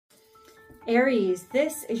Aries,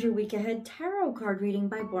 this is your week ahead tarot card reading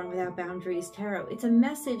by Born Without Boundaries Tarot. It's a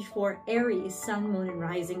message for Aries, sun, moon, and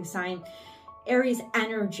rising sign. Aries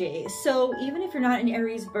energy. So even if you're not an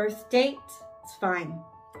Aries birth date, it's fine.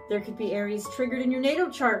 There could be Aries triggered in your natal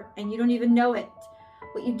chart and you don't even know it.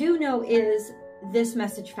 What you do know is this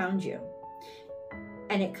message found you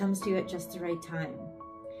and it comes to you at just the right time.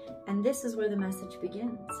 And this is where the message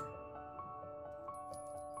begins.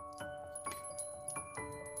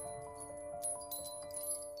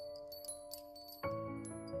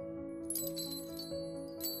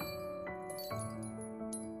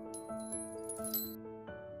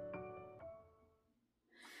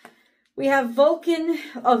 We have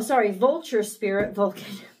Vulture Spirit,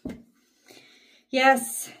 Vulcan.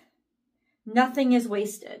 Yes, nothing is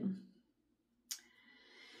wasted.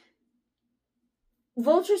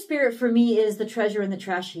 Vulture Spirit for me is the treasure in the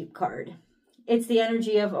trash heap card. It's the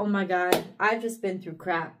energy of, oh my God, I've just been through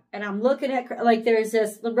crap. And I'm looking at, like, there's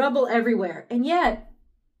this rubble everywhere. And yet,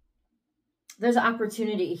 there's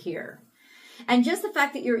opportunity here. And just the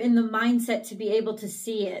fact that you're in the mindset to be able to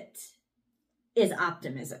see it is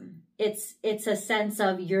optimism. It's a sense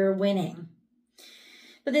of you're winning.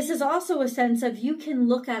 But this is also a sense of you can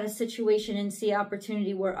look at a situation and see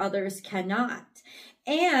opportunity where others cannot.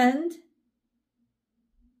 And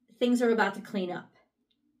things are about to clean up.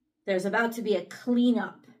 There's about to be a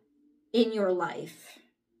cleanup in your life.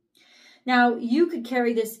 Now, you could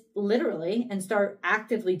carry this literally and start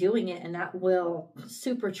actively doing it, and that will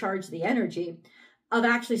supercharge the energy of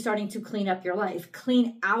actually starting to clean up your life,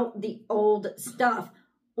 clean out the old stuff,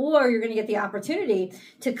 or you're going to get the opportunity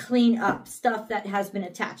to clean up stuff that has been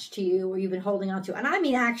attached to you or you've been holding on to. And I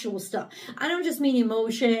mean actual stuff. I don't just mean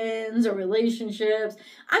emotions or relationships.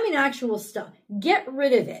 I mean actual stuff. Get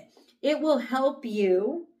rid of it. It will help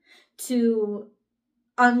you to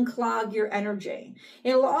unclog your energy.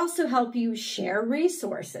 It will also help you share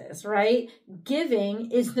resources, right? Giving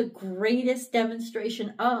is the greatest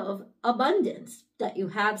demonstration of abundance, that you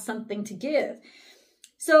have something to give.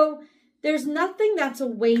 So there's nothing that's a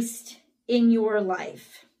waste in your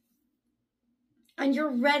life. And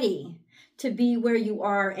you're ready to be where you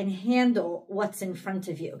are and handle what's in front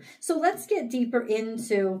of you. So let's get deeper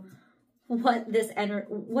into what this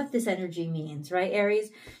energy means, right,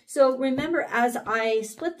 Aries? So remember, as I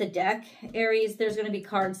split the deck, Aries, there's going to be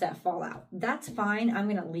cards that fall out. That's fine. I'm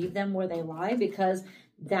going to leave them where they lie because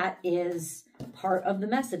that is part of the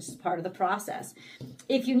message, it's part of the process.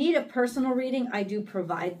 If you need a personal reading, I do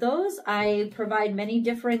provide those. I provide many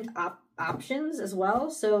different options as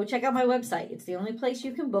well. So check out my website. It's the only place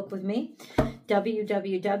you can book with me.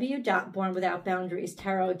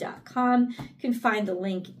 www.bornwithoutboundariestarot.com. You can find the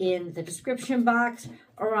link in the description box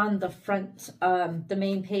or on the front, the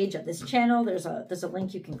main page of this channel. There's a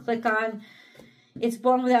link you can click on. It's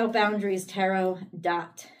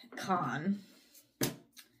bornwithoutboundariestarot.com.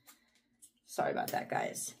 Sorry about that,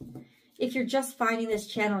 guys. If you're just finding this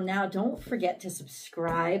channel now, don't forget to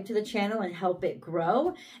subscribe to the channel and help it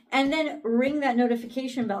grow. And then ring that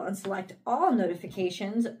notification bell and select all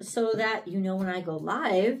notifications so that you know when I go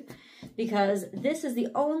live, because this is the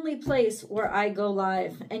only place where I go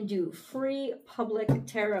live and do free public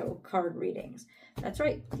tarot card readings. That's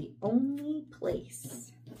right, the only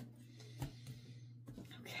place.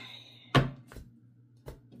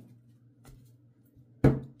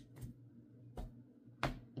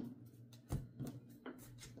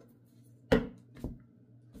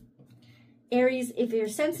 Aries, if you're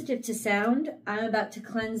sensitive to sound, I'm about to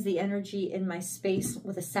cleanse the energy in my space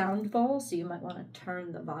with a sound bowl, so you might want to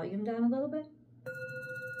turn the volume down a little bit.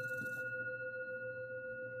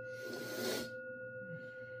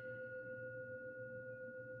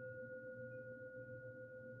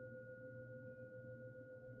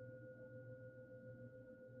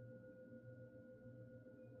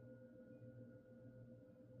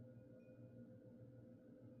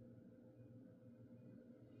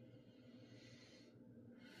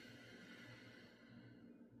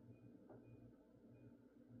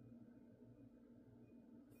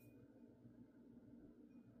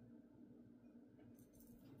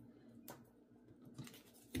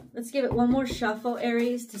 Let's give it one more shuffle,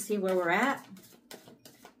 Aries, to see where we're at.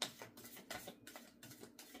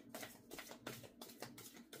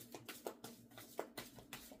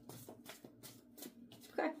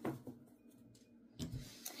 Okay.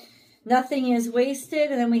 Nothing is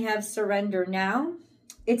wasted. And then we have surrender now.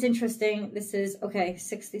 It's interesting. This is, okay,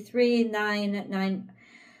 63, 9, 9.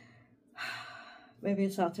 Maybe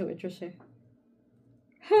it's not too interesting.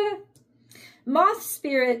 Moth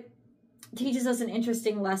spirit teaches us an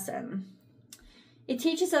interesting lesson. It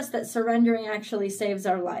teaches us that surrendering actually saves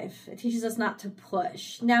our life. It teaches us not to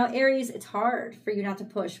push. Now, Aries, it's hard for you not to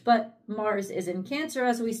push, but Mars is in Cancer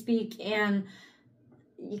as we speak, and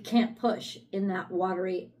you can't push in that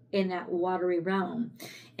watery realm.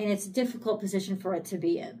 And it's a difficult position for it to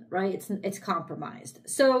be in, right? It's compromised.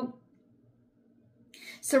 So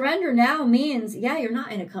surrender now means, yeah, you're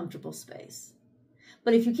not in a comfortable space.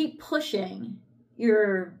 But if you keep pushing,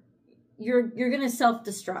 you're going to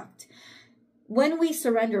self-destruct. When we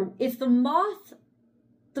surrender, if the moth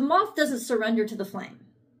doesn't surrender to the flame.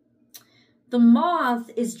 The moth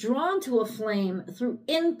is drawn to a flame through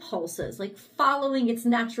impulses, like following its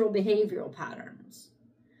natural behavioral patterns.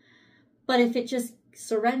 But if it just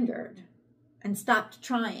surrendered and stopped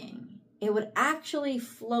trying, it would actually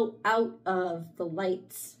float out of the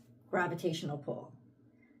light's gravitational pull,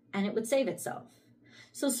 and it would save itself.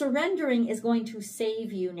 So surrendering is going to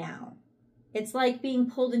save you now. It's like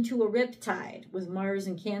being pulled into a riptide with Mars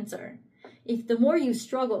and Cancer. If the more you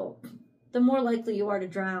struggle, the more likely you are to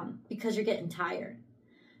drown because you're getting tired.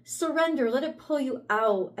 Surrender, let it pull you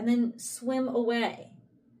out, and then swim away.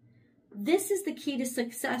 This is the key to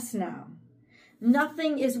success now.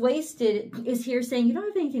 Nothing is wasted is here saying you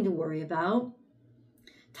don't have anything to worry about.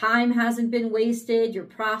 Time hasn't been wasted. Your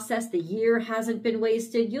process, the year hasn't been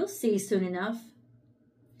wasted. You'll see soon enough.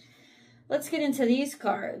 Let's get into these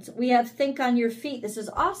cards. We have Think on Your Feet. This is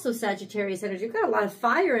also Sagittarius energy. We've got a lot of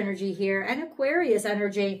fire energy here and Aquarius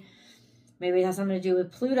energy. Maybe it has something to do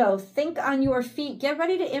with Pluto. Think on your feet. Get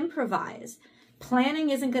ready to improvise. Planning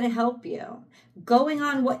isn't going to help you. Going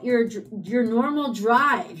on what your normal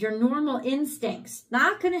drive, your normal instincts,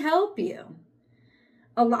 not going to help you.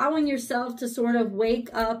 Allowing yourself to sort of wake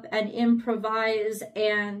up and improvise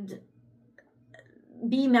and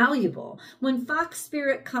be malleable. When Fox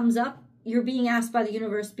Spirit comes up, you're being asked by the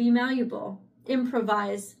universe, be malleable,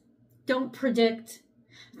 improvise, don't predict,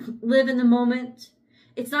 live in the moment.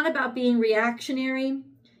 It's not about being reactionary.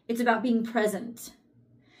 It's about being present.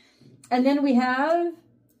 And then we have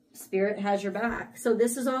Spirit has your back. So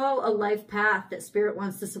this is all a life path that Spirit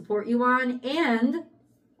wants to support you on. And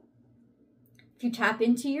if you tap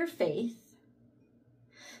into your faith,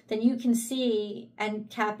 then you can see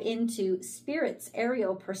and tap into Spirit's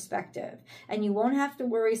aerial perspective. And you won't have to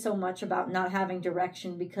worry so much about not having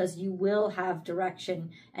direction, because you will have direction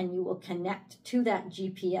and you will connect to that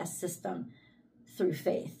GPS system through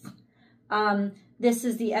faith. This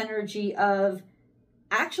is the energy of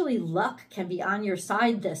actually luck can be on your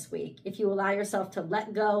side this week if you allow yourself to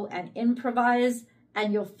let go and improvise,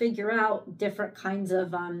 and you'll figure out different kinds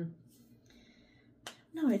of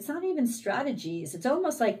no, it's not even strategies. It's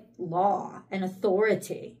almost like law and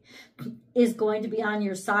authority is going to be on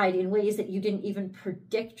your side in ways that you didn't even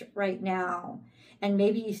predict right now. And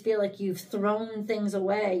maybe you feel like you've thrown things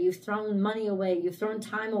away. You've thrown money away. You've thrown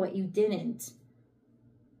time away. You didn't.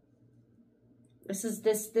 This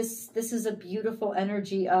is a beautiful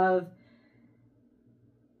energy of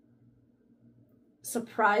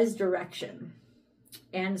surprise direction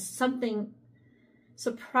and something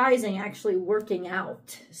surprising actually working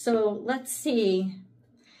out. So let's see,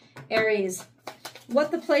 Aries, what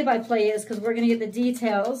the play-by-play is, because we're going to get the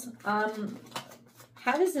details. How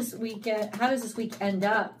does this week end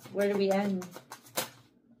up? Where do we end?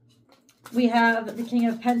 We have the King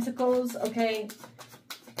of Pentacles. Okay,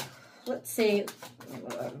 let's see.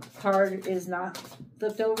 Card is not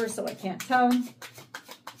flipped over, so I can't tell.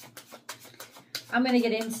 I'm going to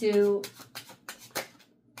get into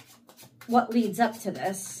what leads up to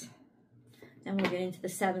this. Then we'll get into the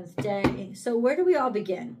 7th day. So where do we all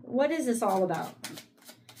begin? What is this all about?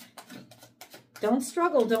 Don't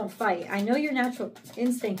struggle, don't fight. I know your natural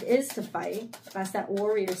instinct is to fight. That's that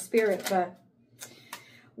warrior spirit. But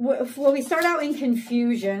well, we start out in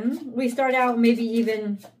confusion. We start out maybe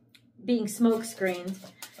even being smoke screened.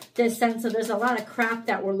 This sense of there's a lot of crap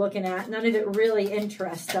that we're looking at. None of it really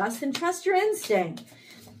interests us. And trust your instinct.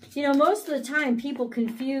 You know, most of the time people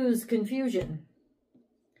confuse confusion.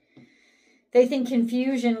 They think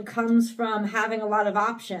confusion comes from having a lot of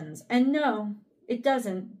options. And no, it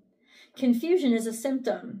doesn't. Confusion is a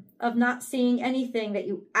symptom of not seeing anything that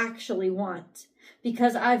you actually want.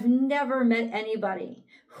 Because I've never met anybody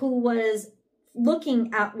who was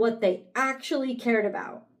looking at what they actually cared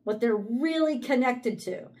about, what they're really connected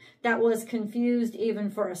to, that was confused even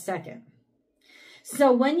for a second.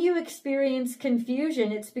 So when you experience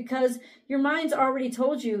confusion, it's because your mind's already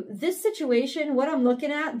told you, this situation, what I'm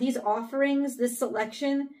looking at, these offerings, this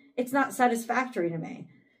selection, it's not satisfactory to me.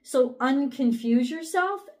 So unconfuse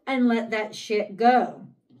yourself and let that shit go.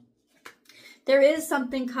 There is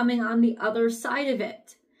something coming on the other side of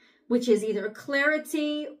it, which is either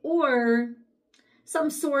clarity or some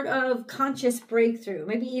sort of conscious breakthrough,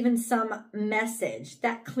 maybe even some message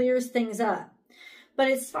that clears things up. But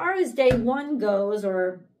as far as day one goes,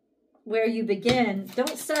 or where you begin,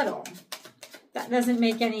 don't settle. That doesn't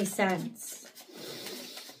make any sense.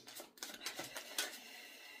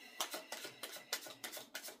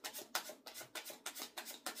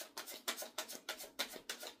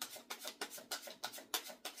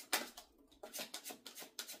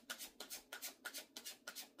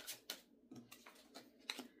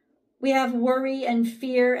 We have worry and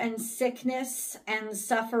fear and sickness and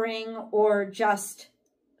suffering, or just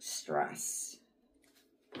stress.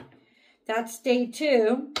 That's day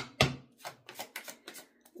two.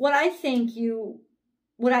 What I think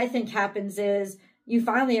happens is you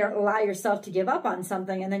finally allow yourself to give up on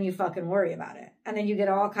something, and then you fucking worry about it. And then you get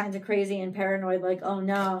all kinds of crazy and paranoid, like, oh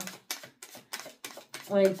no,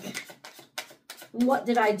 like, what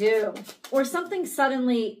did I do? Or something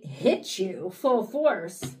suddenly hits you full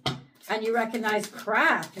force, and you recognize,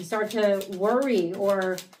 crap, you start to worry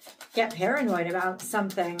or get paranoid about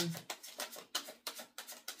something.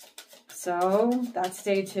 So that's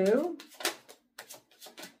day two.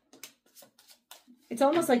 It's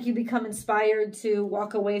almost like you become inspired to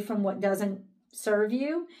walk away from what doesn't serve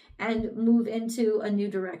you and move into a new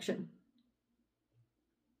direction.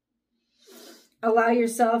 Allow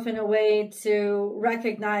yourself in a way to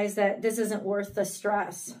recognize that this isn't worth the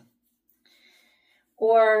stress.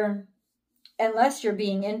 Or unless you're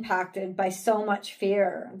being impacted by so much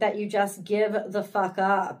fear that you just give the fuck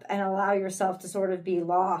up and allow yourself to sort of be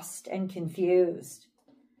lost and confused.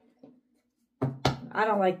 I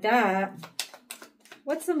don't like that.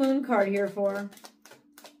 What's the moon card here for?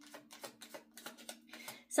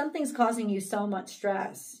 Something's causing you so much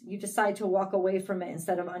stress. You decide to walk away from it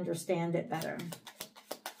instead of understand it better.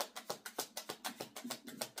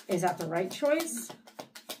 Is that the right choice?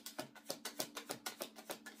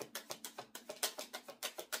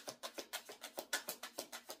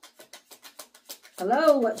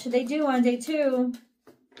 Hello, what should they do on day two?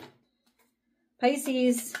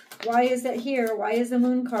 Pisces, why is that here? Why is the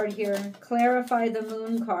moon card here? Clarify the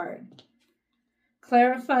moon card.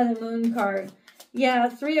 Clarify the moon card. Yeah,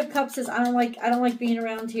 Three of Cups is I don't like being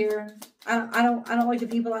around here. I don't like the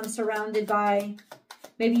people I'm surrounded by.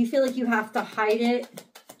 Maybe you feel like you have to hide it.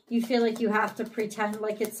 You feel like you have to pretend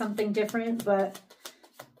like it's something different, but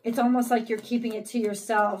it's almost like you're keeping it to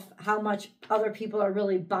yourself how much other people are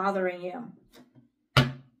really bothering you.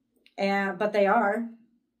 But they are.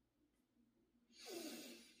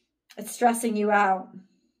 It's stressing you out.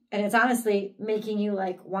 And it's honestly making you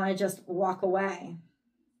like want to just walk away.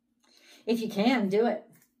 If you can, do it.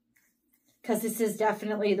 Because this is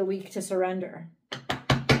definitely the week to surrender.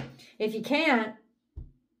 If you can't,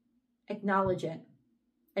 acknowledge it.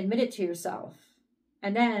 Admit it to yourself.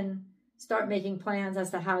 And then start making plans as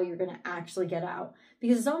to how you're going to actually get out.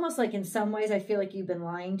 Because it's almost like in some ways I feel like you've been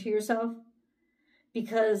lying to yourself.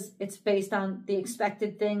 Because it's based on the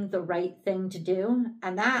expected thing, the right thing to do.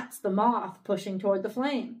 And that's the moth pushing toward the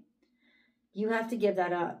flame. You have to give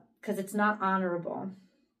that up because it's not honorable.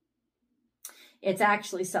 It's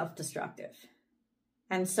actually self-destructive.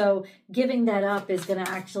 And so giving that up is going to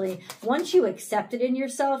actually, once you accept it in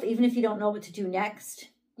yourself, even if you don't know what to do next,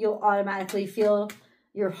 you'll automatically feel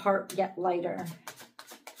your heart get lighter.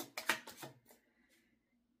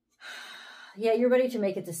 Yeah, you're ready to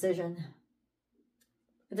make a decision.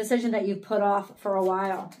 A decision that you've put off for a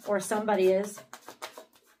while, or somebody is,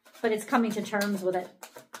 but it's coming to terms with it.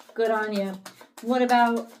 Good on you. What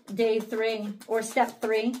about day three or step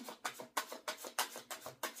three?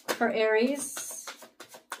 For Aries,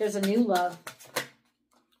 there's a new love,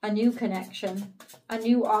 a new connection, a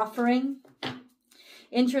new offering.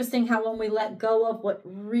 Interesting how when we let go of what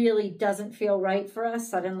really doesn't feel right for us,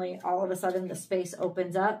 suddenly, all of a sudden, the space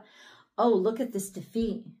opens up. Oh, look at this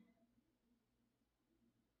defeat.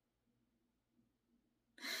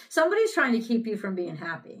 Somebody's trying to keep you from being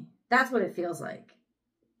happy. That's what it feels like.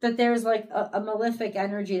 That there's like a malefic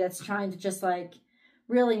energy that's trying to just like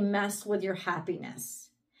really mess with your happiness.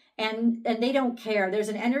 And they don't care. There's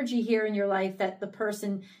an energy here in your life that the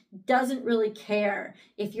person doesn't really care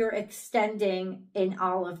if you're extending an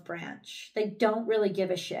olive branch. They don't really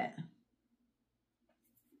give a shit.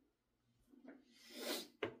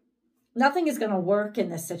 Nothing is going to work in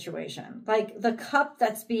this situation. Like the cup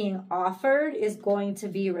that's being offered is going to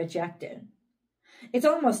be rejected. It's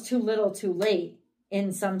almost too little too late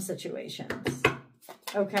in some situations.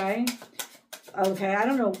 Okay? Okay, I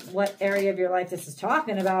don't know what area of your life this is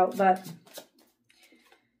talking about, but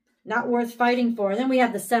not worth fighting for. And then we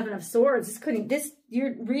have the Seven of Swords.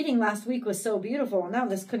 Your reading last week was so beautiful, and now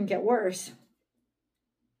this couldn't get worse.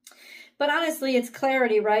 But honestly, it's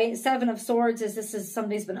clarity, right? Seven of Swords is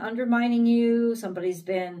somebody's been undermining you. Somebody's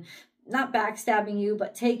been not backstabbing you,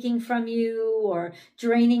 but taking from you or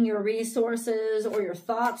draining your resources, or your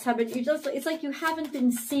thoughts have been, it's like you haven't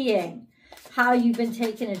been seeing how you've been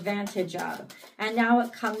taken advantage of. And now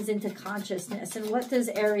it comes into consciousness. And what does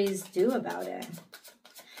Aries do about it?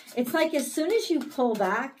 It's like as soon as you pull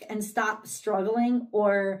back and stop struggling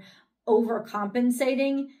or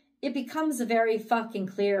overcompensating, it becomes very fucking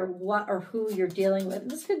clear what or who you're dealing with.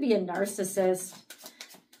 This could be a narcissist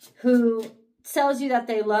who tells you that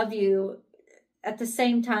they love you at the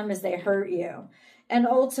same time as they hurt you. And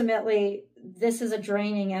ultimately, this is a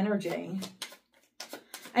draining energy.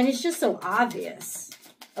 And it's just so obvious.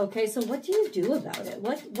 Okay, so what do you do about it?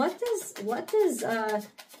 What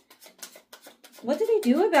do they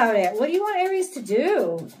do about it? What do you want Aries to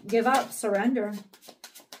do? Give up, surrender.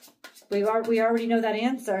 We already know that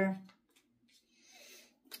answer.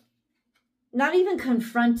 Not even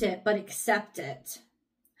confront it, but accept it.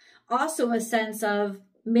 Also a sense of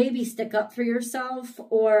maybe stick up for yourself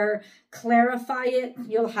or clarify it.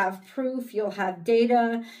 You'll have proof, you'll have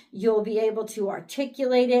data, you'll be able to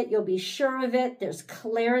articulate it, you'll be sure of it. There's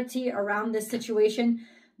clarity around this situation.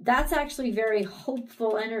 That's actually very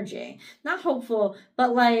hopeful energy. Not hopeful,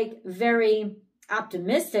 but like very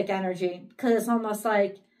optimistic energy, because it's almost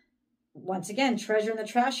like, once again, treasure in the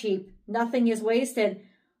trash heap. Nothing is wasted.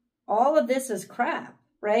 All of this is crap,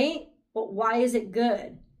 right? But why is it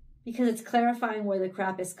good? Because it's clarifying where the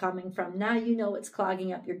crap is coming from. Now you know it's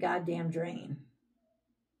clogging up your goddamn drain.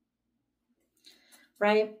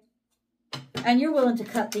 Right? And you're willing to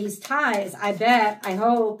cut these ties, I bet, I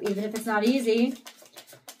hope, even if it's not easy.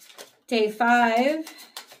 Day 5,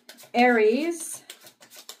 Aries.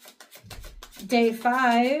 Day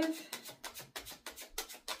 5,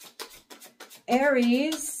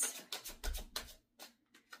 Aries.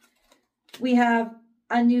 We have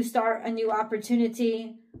a new start, a new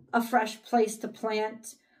opportunity, a fresh place to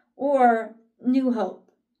plant, or new hope.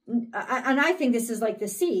 And I think this is like the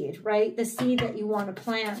seed, right? The seed that you want to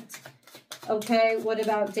plant. Okay, what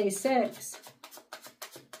about day 6?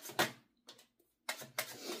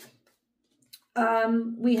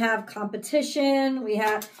 We have competition.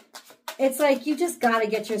 It's like you just got to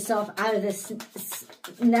get yourself out of this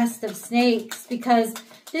nest of snakes, because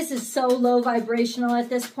this is so low vibrational at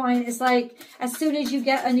this point. It's like as soon as you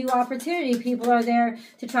get a new opportunity, people are there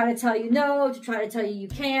to try to tell you no, to try to tell you you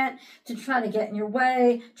can't, to try to get in your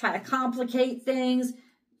way, try to complicate things.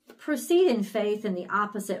 Proceed in faith in the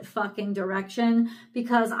opposite fucking direction,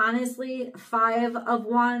 because honestly, 5 of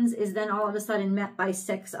Wands is then all of a sudden met by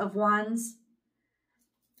 6 of Wands.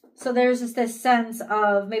 So there's just this sense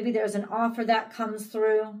of maybe there's an offer that comes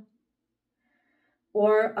through,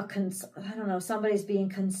 or I don't know, somebody's being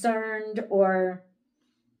concerned, or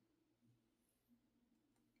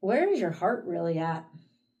where is your heart really at?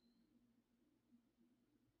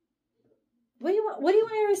 What do you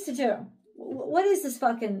want Aries to do? What is this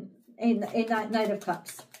fucking Knight of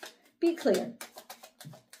Cups? Be clear.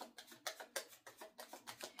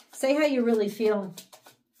 Say how you really feel.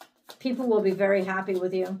 People will be very happy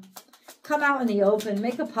with you. Come out in the open.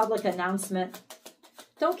 Make a public announcement.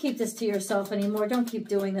 Don't keep this to yourself anymore. Don't keep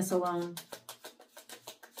doing this alone.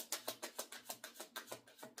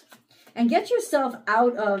 And get yourself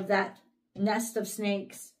out of that nest of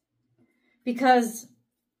snakes. Because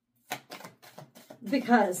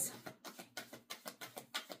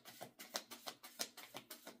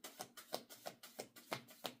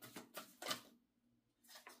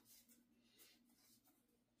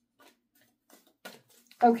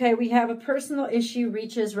okay, we have a personal issue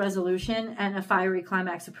reaches resolution and a fiery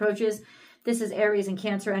climax approaches. This is Aries and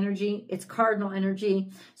Cancer energy. It's cardinal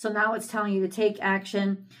energy. So now it's telling you to take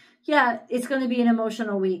action. Yeah, it's going to be an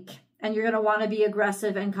emotional week, and you're going to want to be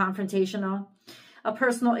aggressive and confrontational. A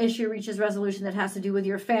personal issue reaches resolution that has to do with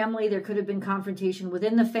your family. There could have been confrontation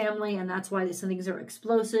within the family, and that's why some things are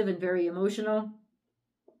explosive and very emotional.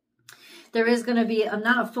 There is going to be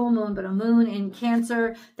not a full moon, but a moon in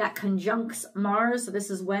Cancer that conjuncts Mars. So this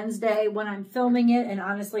is Wednesday when I'm filming it, and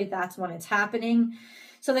honestly, that's when it's happening.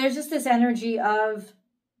 So there's just this energy of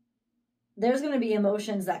there's going to be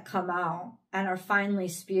emotions that come out and are finally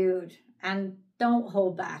spewed, and don't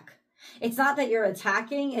hold back. It's not that you're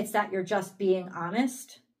attacking, it's that you're just being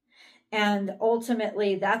honest. And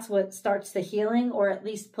ultimately, that's what starts the healing, or at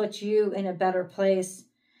least puts you in a better place.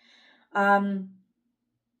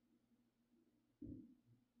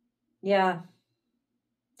 Yeah,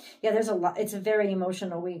 there's a lot. It's a very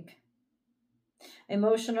emotional week.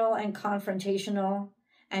 Emotional and confrontational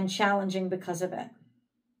and challenging because of it.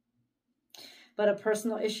 But a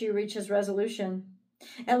personal issue reaches resolution.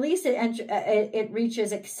 At least it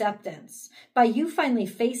reaches acceptance by you finally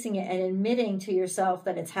facing it and admitting to yourself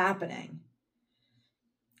that it's happening.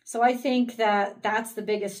 So I think that that's the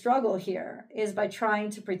biggest struggle here, is by trying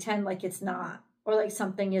to pretend like it's not, or like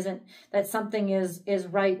something isn't, that something is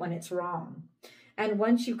right when it's wrong. And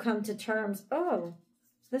once you come to terms, oh,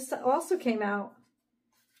 this also came out.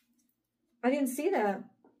 I didn't see that.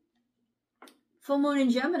 Full moon in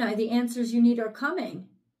Gemini, the answers you need are coming.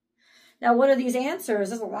 Now, what are these answers?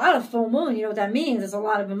 There's a lot of full moon. You know what that means? There's a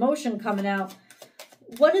lot of emotion coming out.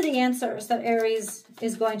 What are the answers that Aries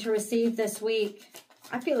is going to receive this week?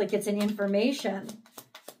 I feel like it's an information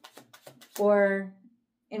or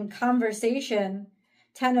in conversation.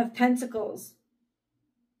 10 of Pentacles.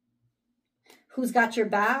 Who's got your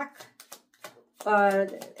back?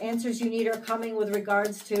 Answers you need are coming with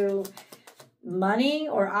regards to money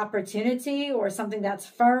or opportunity or something that's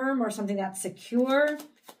firm or something that's secure.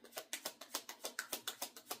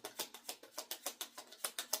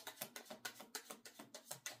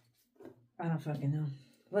 I don't fucking know.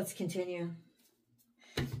 Let's continue.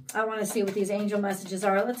 I want to see what these angel messages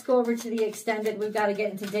are. Let's go over to the extended. We've got to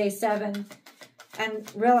get into day 7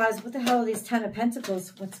 and realize, what the hell are these 10 of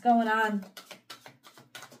Pentacles? What's going on?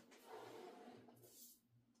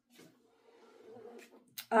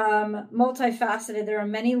 Multifaceted. There are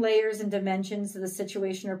many layers and dimensions to the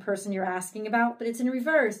situation or person you're asking about, but it's in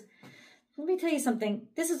reverse. Let me tell you something.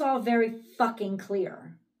 This is all very fucking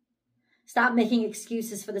clear. Stop making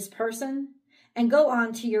excuses for this person and go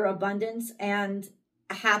on to your abundance and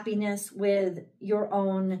happiness with your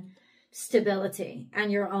own stability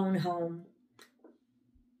and your own home.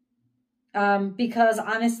 Because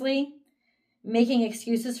honestly, making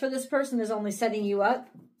excuses for this person is only setting you up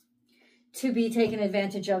to be taken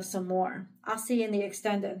advantage of some more. I'll see you in the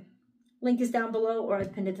extended. Link is down below, or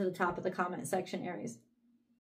I've pinned it to the top of the comment section, Aries.